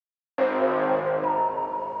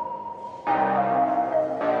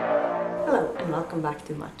welcome back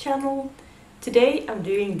to my channel. Today I'm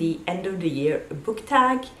doing the end of the year book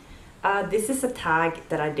tag. This is a tag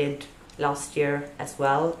that I did last year as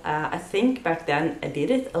well. I think back then I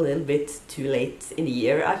did it a little bit too late in the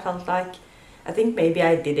year, I felt like. I think maybe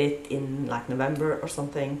I did it in like November or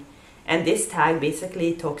something. And this tag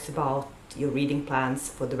basically talks about your reading plans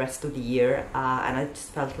for the rest of the year, and I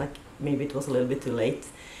just felt like maybe it was a little bit too late.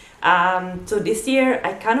 So this year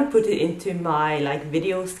I kind of put it into my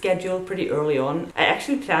video schedule pretty early on. I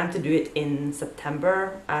actually planned to do it in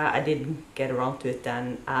September. I didn't get around to it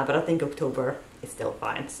then, but I think October is still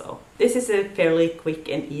fine. So this is a fairly quick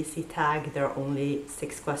and easy tag. There are only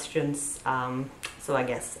 6 questions, so I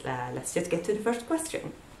guess let's just get to the first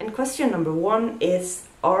question. And question number 1 is,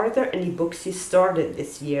 are there any books you started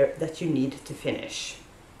this year that you need to finish?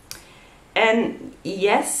 And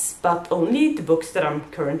yes, but only the books that I'm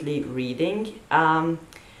currently reading. I'm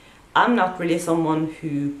not really someone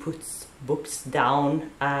who puts books down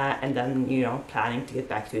and then, planning to get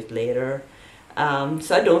back to it later.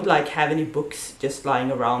 So I don't have any books just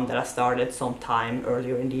lying around that I started sometime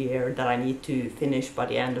earlier in the year that I need to finish by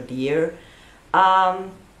the end of the year.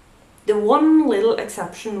 The one little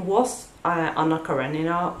exception was Anna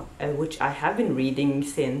Karenina, which I have been reading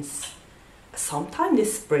since sometime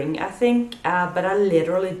this spring, I think, but I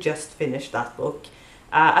literally just finished that book.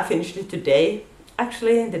 I finished it today,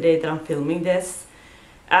 actually, the day that I'm filming this.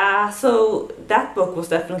 So that book was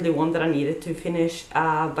definitely one that I needed to finish,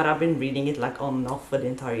 but I've been reading it on and off for the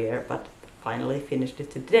entire year, but finally finished it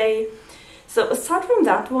today. So aside from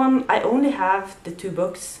that one, I only have the 2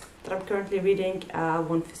 books that I'm currently reading,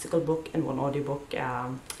 one physical book and one audiobook,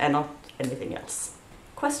 and not anything else.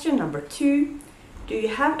 Question number 2. Do you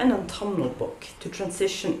have an autumnal book to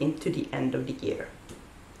transition into the end of the year?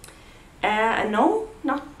 No,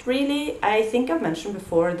 not really. I think I've mentioned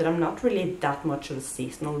before that I'm not really that much of a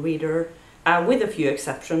seasonal reader, with a few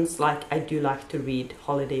exceptions. I do like to read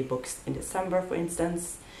holiday books in December, for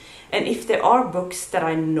instance. And if there are books that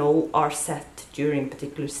I know are set during a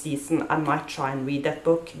particular season, I might try and read that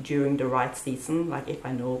book during the right season, if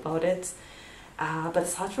I know about it. But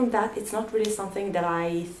aside from that, it's not really something that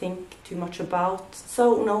I think too much about.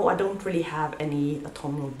 So no, I don't really have any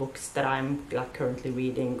autumnal books that I'm currently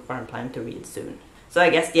reading or I'm planning to read soon. So I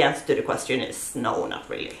guess the answer to the question is no, not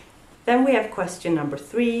really. Then we have question number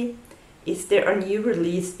 3. Is there a new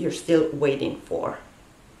release you're still waiting for?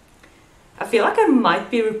 I feel like I might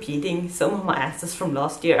be repeating some of my answers from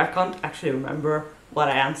last year. I can't actually remember what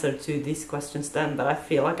I answered to these questions then, but I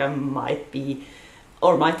feel like I might be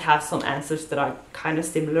or might have some answers that are kind of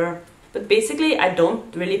similar. But basically, I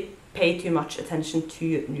don't really pay too much attention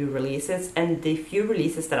to new releases, and the few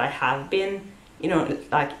releases that I have been,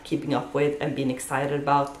 keeping up with and being excited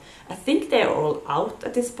about, I think they're all out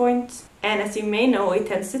at this point. And as you may know, it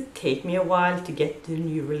tends to take me a while to get to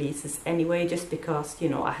new releases anyway, just because,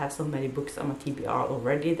 I have so many books on my TBR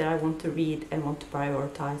already that I want to read and want to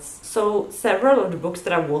prioritize. So several of the books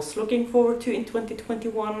that I was looking forward to in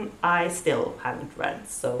 2021, I still haven't read,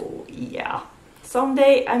 so yeah.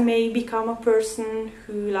 Someday I may become a person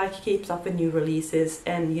who keeps up with new releases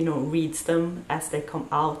and, reads them as they come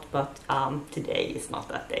out, but today is not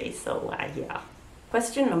that day, so yeah.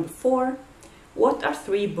 Question number 4. What are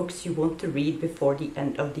 3 books you want to read before the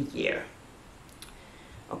end of the year?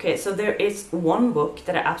 Okay, so there is one book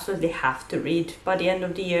that I absolutely have to read by the end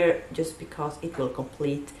of the year, just because it will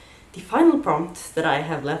complete the final prompt that I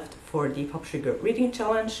have left for the Pop Sugar Reading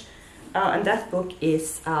Challenge. And that book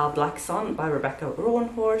is Black Sun by Rebecca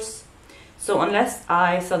Roanhorse. So unless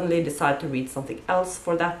I suddenly decide to read something else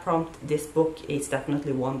for that prompt, this book is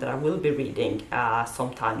definitely one that I will be reading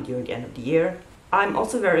sometime during the end of the year. I'm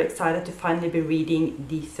also very excited to finally be reading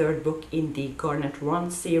the 3rd book in the Garnet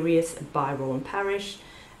Run series by Rowan Parrish.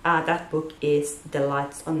 That book is The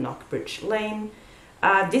Lights on Knockbridge Lane.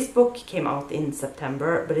 This book came out in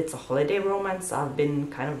September, but it's a holiday romance. I've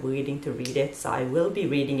been kind of waiting to read it, so I will be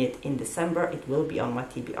reading it in December. It will be on my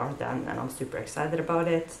TBR then, and I'm super excited about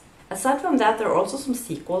it. Aside from that, there are also some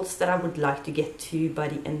sequels that I would like to get to by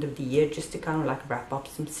the end of the year, just to kind of wrap up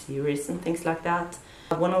some series and things like that.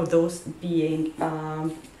 One of those being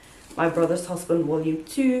My Brother's Husband Volume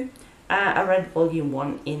 2. I read Volume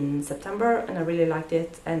 1 in September and I really liked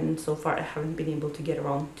it, and so far I haven't been able to get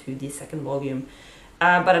around to the 2nd volume.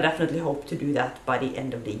 But I definitely hope to do that by the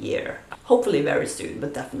end of the year. Hopefully very soon,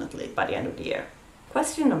 but definitely by the end of the year.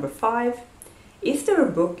 Question number 5. Is there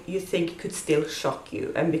a book you think could still shock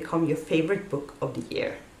you and become your favorite book of the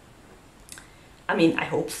year? I mean, I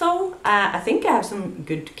hope so. I think I have some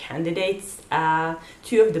good candidates.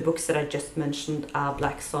 2 of the books that I just mentioned,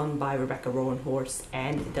 Black Sun by Rebecca Roanhorse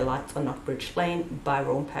and The Lights on Knockbridge Lane by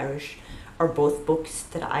Rowan Parrish, are both books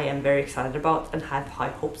that I am very excited about and have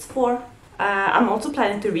high hopes for. I'm also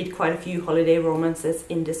planning to read quite a few holiday romances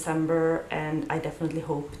in December, and I definitely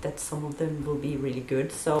hope that some of them will be really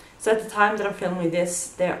good. So at the time that I'm filming this,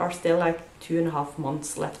 there are still like 2.5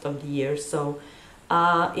 months left of the year, so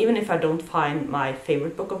even if I don't find my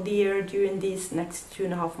favorite book of the year during these next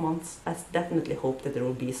 2.5 months, I definitely hope that there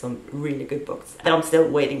will be some really good books that I'm still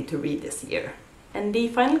waiting to read this year. And the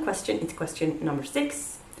final question is question number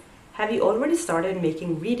 6. Have you already started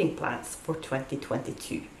making reading plans for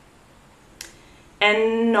 2022?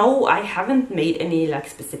 And no, I haven't made any like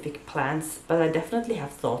specific plans, but I definitely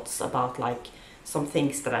have thoughts about like some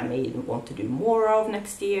things that I may want to do more of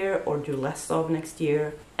next year or do less of next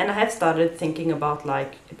year. And I have started thinking about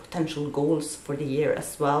like potential goals for the year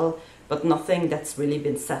as well, but nothing that's really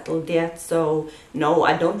been settled yet. So no,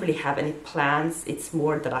 I don't really have any plans. It's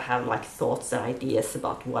more that I have like thoughts and ideas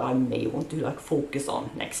about what I may want to like focus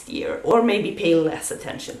on next year, or maybe pay less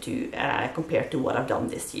attention to compared to what I've done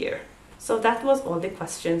this year. So that was all the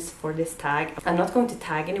questions for this tag. I'm not going to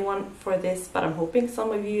tag anyone for this, but I'm hoping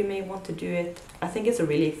some of you may want to do it. I think it's a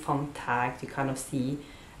really fun tag to kind of see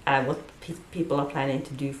what people are planning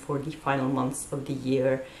to do for the final months of the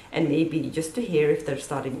year, and maybe just to hear if they're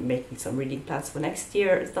starting making some reading plans for next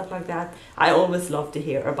year and stuff like that. I always love to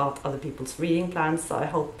hear about other people's reading plans, so I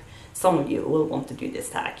hope some of you will want to do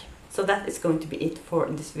this tag. So that is going to be it for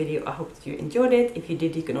this video. I hope that you enjoyed it. If you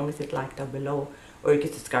did, you can always hit like down below, or you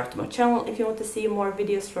can subscribe to my channel if you want to see more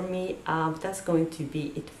videos from me. That's going to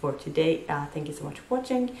be it for today. Thank you so much for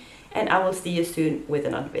watching, and I will see you soon with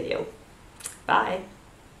another video. Bye!